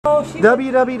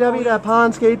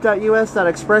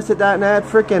www.pawnscape.us.xpresit.net,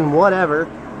 frickin' whatever.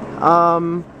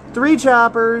 3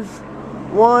 choppers,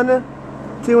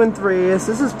 1, 2, and 3. This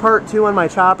is part 2 on my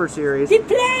chopper series. The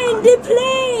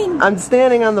plane! I'm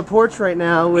standing on the porch right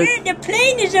now with... Yeah, the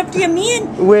plane is up there,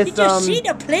 man. With, did you see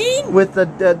the plane? With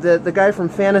the guy from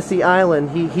Fantasy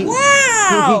Island.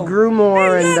 Wow! He grew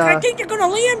more hey, look, and... I think they're gonna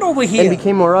land over here. And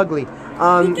became more ugly.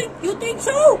 You think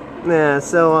so? Yeah,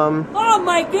 so, Oh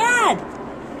my God!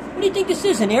 What do you think this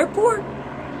is, an airport?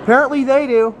 Apparently they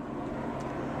do.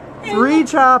 Hey, 3 look.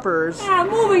 choppers. Ah,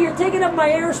 move it, you're taking up my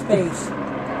airspace.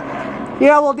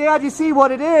 Yeah, well, Dad, you see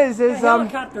what it is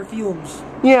helicopter fumes.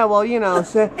 Yeah, well, you know,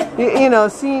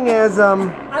 seeing as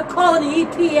I'm calling the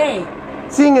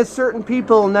EPA. Seeing as certain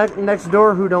people next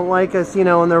door who don't like us, you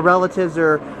know, and their relatives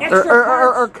or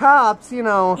cops, you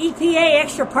know. EPA,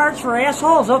 extra parts for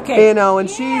assholes. Okay. You know, and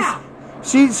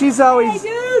she's always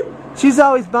she's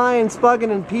always buying,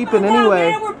 spugging, and peeping anyway.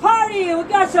 Man, we're partying. We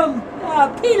got some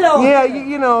pillows. Yeah,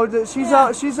 you know, she's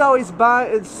always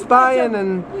spying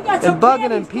and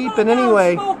bugging and peeping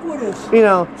anyway. Smoke with us. You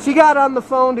know, she got on the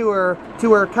phone to her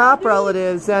cop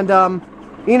relatives, and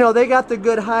you know, they got the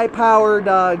good high-powered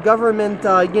government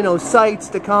you know, sites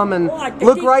to come and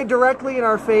look right directly in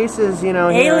our faces, you know.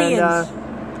 Aliens.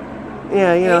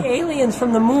 Yeah, you know. Aliens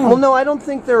from the moon. Well, no, I don't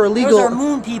think they're illegal. Those are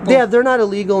moon people. Yeah, they're not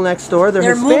illegal next door. They're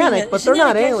Hispanic, but they're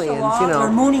not aliens, you know.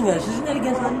 They're mooning us. Isn't that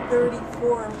against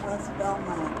 134 in West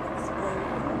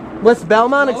Belmont. West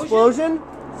Belmont explosion?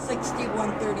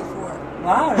 6134.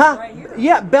 Wow, that's right here.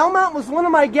 Yeah, Belmont was one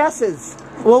of my guesses.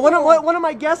 Well, one of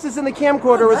my guesses in the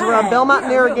camcorder was around Belmont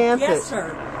and Narragansett.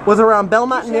 Was around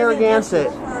Belmont and Narragansett.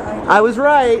 I was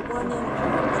right.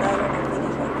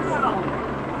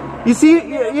 You see,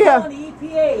 yeah.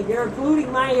 EPA, they're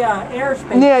polluting my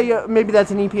airspace. Yeah, maybe that's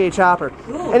an EPA chopper.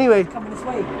 Ooh, anyway, coming this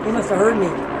way. They must have heard me.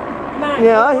 Come on,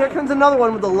 yeah, here comes another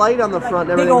one with the light on the front.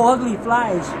 And everything. Big old ugly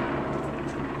flies.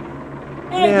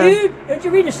 Hey, dude, don't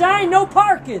you read the sign? No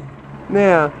parking.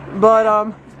 Yeah, but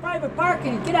It's private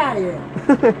parking. Get out of here.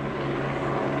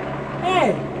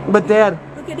 Hey. But Dad.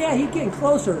 Look at that. He's getting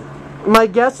closer. My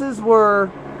guesses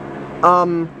were,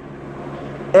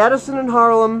 Addison and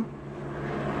Harlem,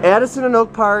 Addison and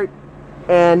Oak Park,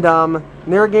 and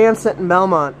Narragansett and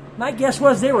Belmont. My guess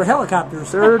was they were helicopters.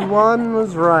 Third one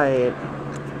was right.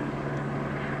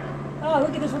 Oh,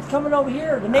 look at this, what's coming over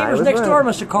here. The neighbors next door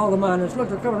must have called them on us. Look,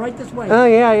 they're coming right this way. Oh,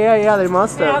 yeah, they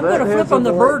must have. Yeah, I'm going to flip on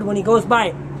the bird when he goes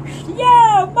by.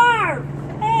 Yo, Marv!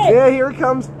 Hey! Yeah, here it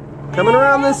comes. Coming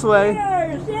around this way.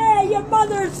 Yeah, your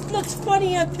mother looks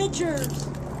funny on pictures.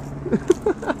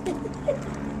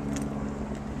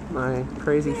 My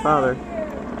crazy father.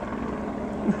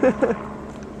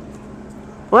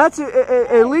 Well, that's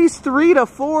at least 3 to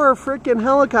 4 freaking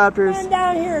helicopters. Come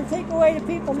down here and take away the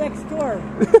people next door.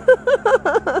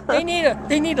 They need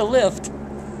a lift.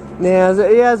 Yeah,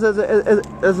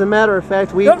 as a matter of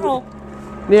fact, we're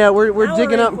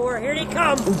digging up. Here they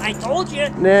come! I told you.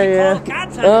 Yeah.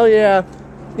 Oh yeah.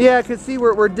 Yeah, cause see,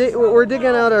 we're digging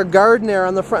out our garden there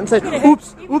on the front and say,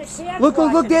 oops, look,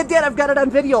 Dad, I've got it on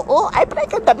video. Oh, I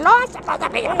breaking the laws.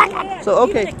 So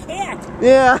okay,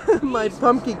 yeah, my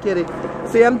pumpkin kitty.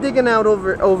 See, I'm digging out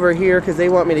over here because they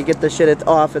want me to get the shit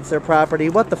off. It's their property.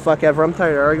 What the fuck ever. I'm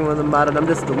tired of arguing with them about it. I'm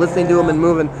just listening to them and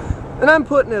moving, and I'm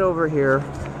putting it over here.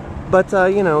 But,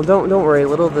 you know, don't worry.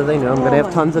 Little do they know I'm going to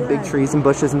have tons of big trees and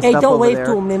bushes and stuff over there. Hey, don't wave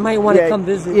to them. They might want to come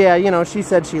visit. Yeah, you know, she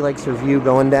said she likes her view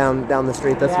going down the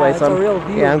street this way. So it's a real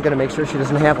view. Yeah, I'm going to make sure she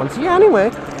doesn't have one. So, yeah, anyway,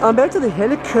 back to the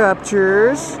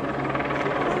helicopters.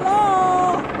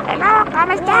 Hello, come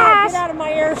Get out of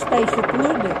my airspace. You're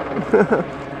polluting it.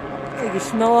 You can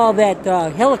smell all that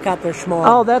helicopter smog.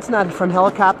 Oh, that's not from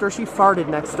helicopter. She farted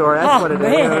next door. That's what it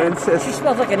is. She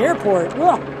smells like an airport.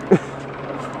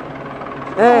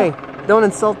 Hey, don't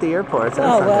insult the airports.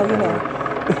 Oh, well, you know.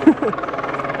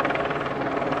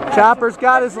 Chopper's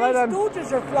got his light on.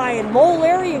 Stooges are flying. Mole,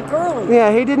 Larry, and Curly. Yeah,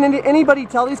 hey, didn't anybody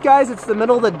tell these guys it's the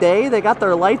middle of the day? They got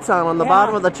their lights on the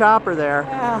bottom of the chopper there.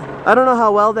 Yeah. I don't know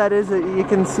how well that is. You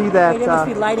can see that. They must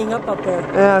be lighting up there.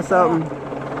 Yeah, something.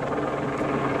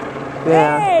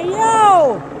 Yeah. Hey,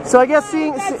 yo! So I guess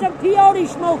seeing got some peyote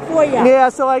smoke for you. Yeah,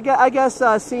 so I guess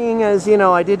seeing as you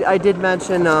know, I did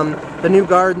mention the new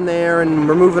garden there, and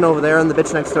we're moving over there, and the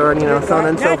bitch next door, and you know, so on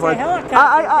and so forth. I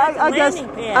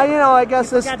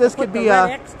guess this could be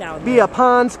a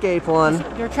Pondscape one.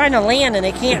 They're trying to land and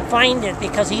they can't find it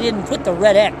because he didn't put the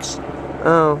red X.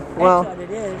 Oh well. That's what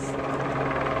it is.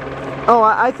 Oh,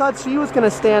 I thought she was going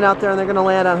to stand out there and they're going to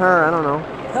land on her. I don't know.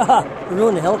 We're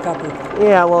doing the helicopter.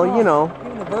 Yeah, well, you know.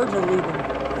 Even the birds are leaving.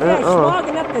 Yeah,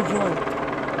 smogging up the joint.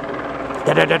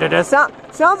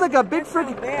 Sounds like a big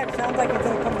freaking. Bad. Sounds like it's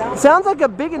gonna come down. Sounds like a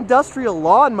big industrial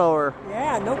lawnmower.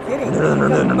 Yeah, no kidding.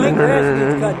 My grass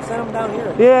needs cut. Send them down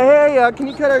here. Yeah, hey, can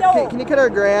you cut our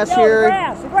grass here?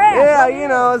 The grass. Yeah, you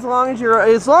know, as long as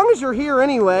you're here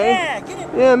anyway. Yeah, get it.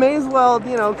 Yeah, may as well,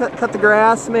 you know, cut the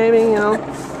grass maybe, you know.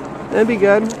 That'd be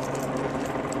good.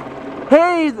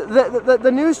 Hey,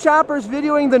 the news chopper's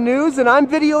videoing the news, and I'm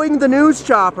videoing the news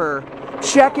chopper.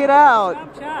 Check it out.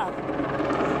 Chop.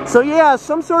 So yeah,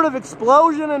 some sort of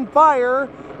explosion and fire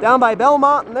down by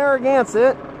Belmont and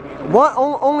Narragansett.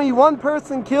 Only one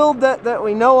person killed that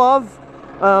we know of.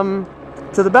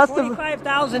 To the best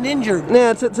 25,000 injured.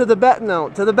 Yeah, to the best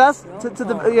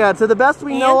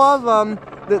we know of,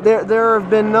 there have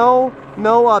been no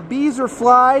bees or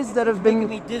flies that have been making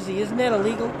me dizzy. Isn't that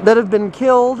illegal? That have been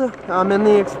killed in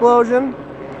the explosion.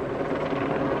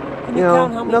 Can you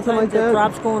count how many nothing times like that.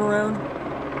 Drops going around?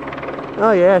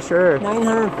 Oh yeah, sure.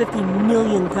 950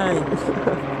 million times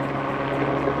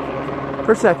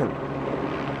per second.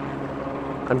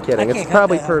 I'm kidding. It's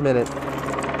probably per minute.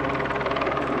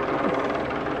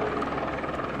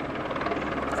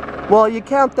 Well, you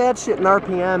count that shit in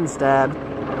RPMs, Dad.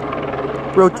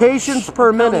 Rotations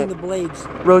per minute. The blades.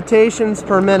 Rotations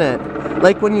per minute.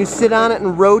 Like when you sit on it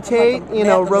and rotate, you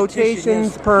know,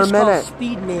 rotations per minute.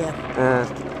 Speed math.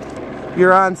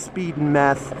 You're on speed and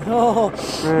meth. Oh,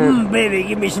 baby,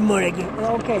 give me some money.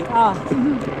 Okay.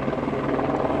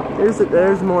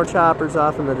 There's more choppers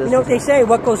off in the distance. You know what they say?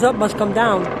 What goes up must come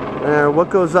down. What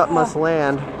goes up must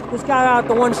land. This got out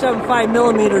the 175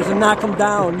 millimeters and knocked him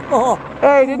down. Oh.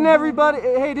 Hey, didn't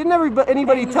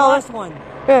anybody tell us? One.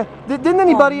 Yeah, didn't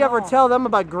anybody ever tell them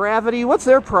about gravity? What's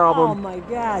their problem? Oh my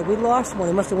God, we lost one.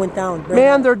 It must have went down.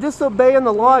 Man, they're disobeying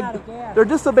the law. They're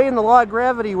disobeying the law of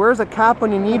gravity. Where's a cop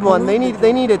when you need one? They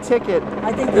need a ticket.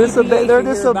 I think they're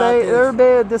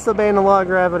disobeying the law of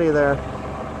gravity there.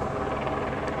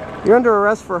 You're under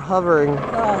arrest for hovering.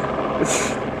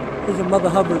 He's a Mother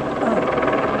Hubbard.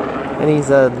 And he's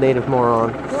a native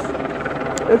moron.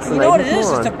 It's a you know what it native is?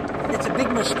 moron. It's a big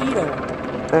mosquito.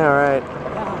 All right.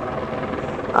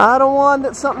 I don't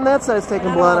want something that size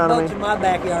taking blood out of me. In my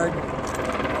backyard.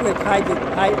 Quick, let's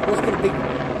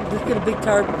get a big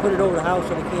tarp and put it over the house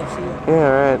so they can't see it. Yeah,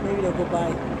 right. Maybe they'll go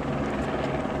by.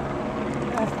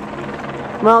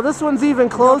 Well, this one's even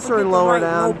closer and lower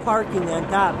down. No parking on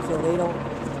top, so they don't.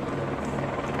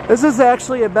 This is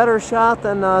actually a better shot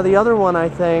than the other one, I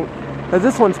think.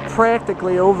 This one's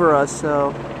practically over us,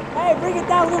 so. Hey, bring it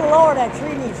down a little lower. That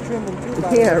tree needs trimming too.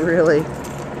 Yeah, really.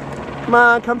 Come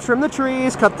on, come trim the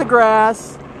trees, cut the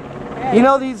grass. Yeah, you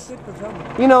know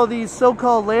these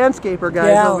so-called landscaper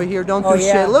guys over here don't do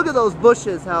shit. Look at those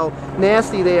bushes, how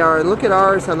nasty they are, and look at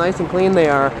ours, how nice and clean they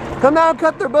are. Come down and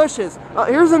cut their bushes. Oh,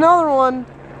 here's another one.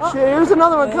 Shit, here's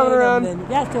another one coming around.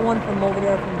 That's the one from over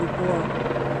there from before.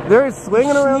 They're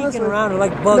swinging around this way. Around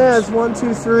like bugs. There's 1,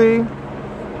 2, 3. Hello,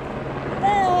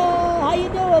 how you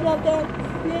doing up there?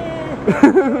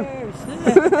 Yeah.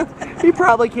 He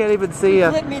probably can't even see you.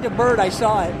 He flipped me the bird, I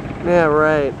saw it. Yeah,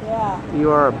 right. Yeah.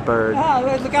 You are a bird. Oh,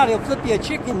 look out, he'll flip you a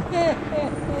chicken.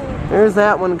 There's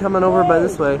that one coming over by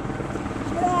this way.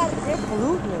 They're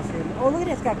polluting us. Oh, look at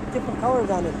it, it's got different colors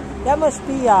on it. That must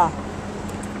be, I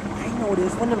know what it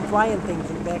is, one of them flying things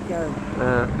in the backyard.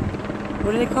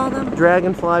 What do they call them?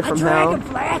 Dragonfly from hell.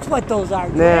 Dragonfly, that's what those are.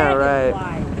 Yeah, right.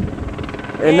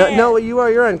 And no,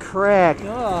 you're on crack.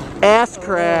 Ass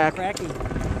crack. Cracky.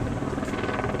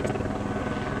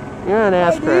 You're an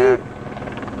ass crack.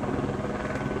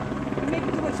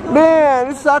 Man,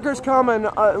 this sucker's coming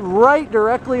right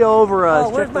directly over us.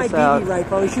 Oh, where's my BB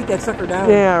rifle? We shoot that sucker down.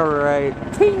 Yeah, right.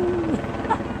 Ting!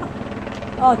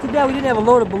 Oh, too bad we didn't have a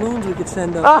load of balloons we could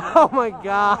send up. Oh my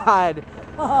God.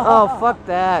 Oh, fuck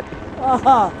that.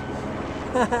 I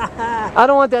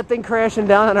don't want that thing crashing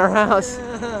down on our house.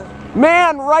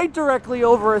 Man, right directly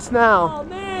over us now. Oh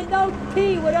man, don't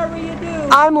pee whatever you do.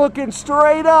 I'm looking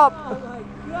straight up. Oh my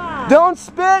God. Don't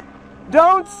spit.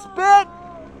 Don't spit.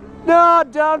 No,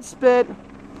 don't spit.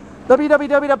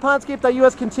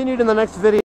 www.pondscape.us continued in the next video.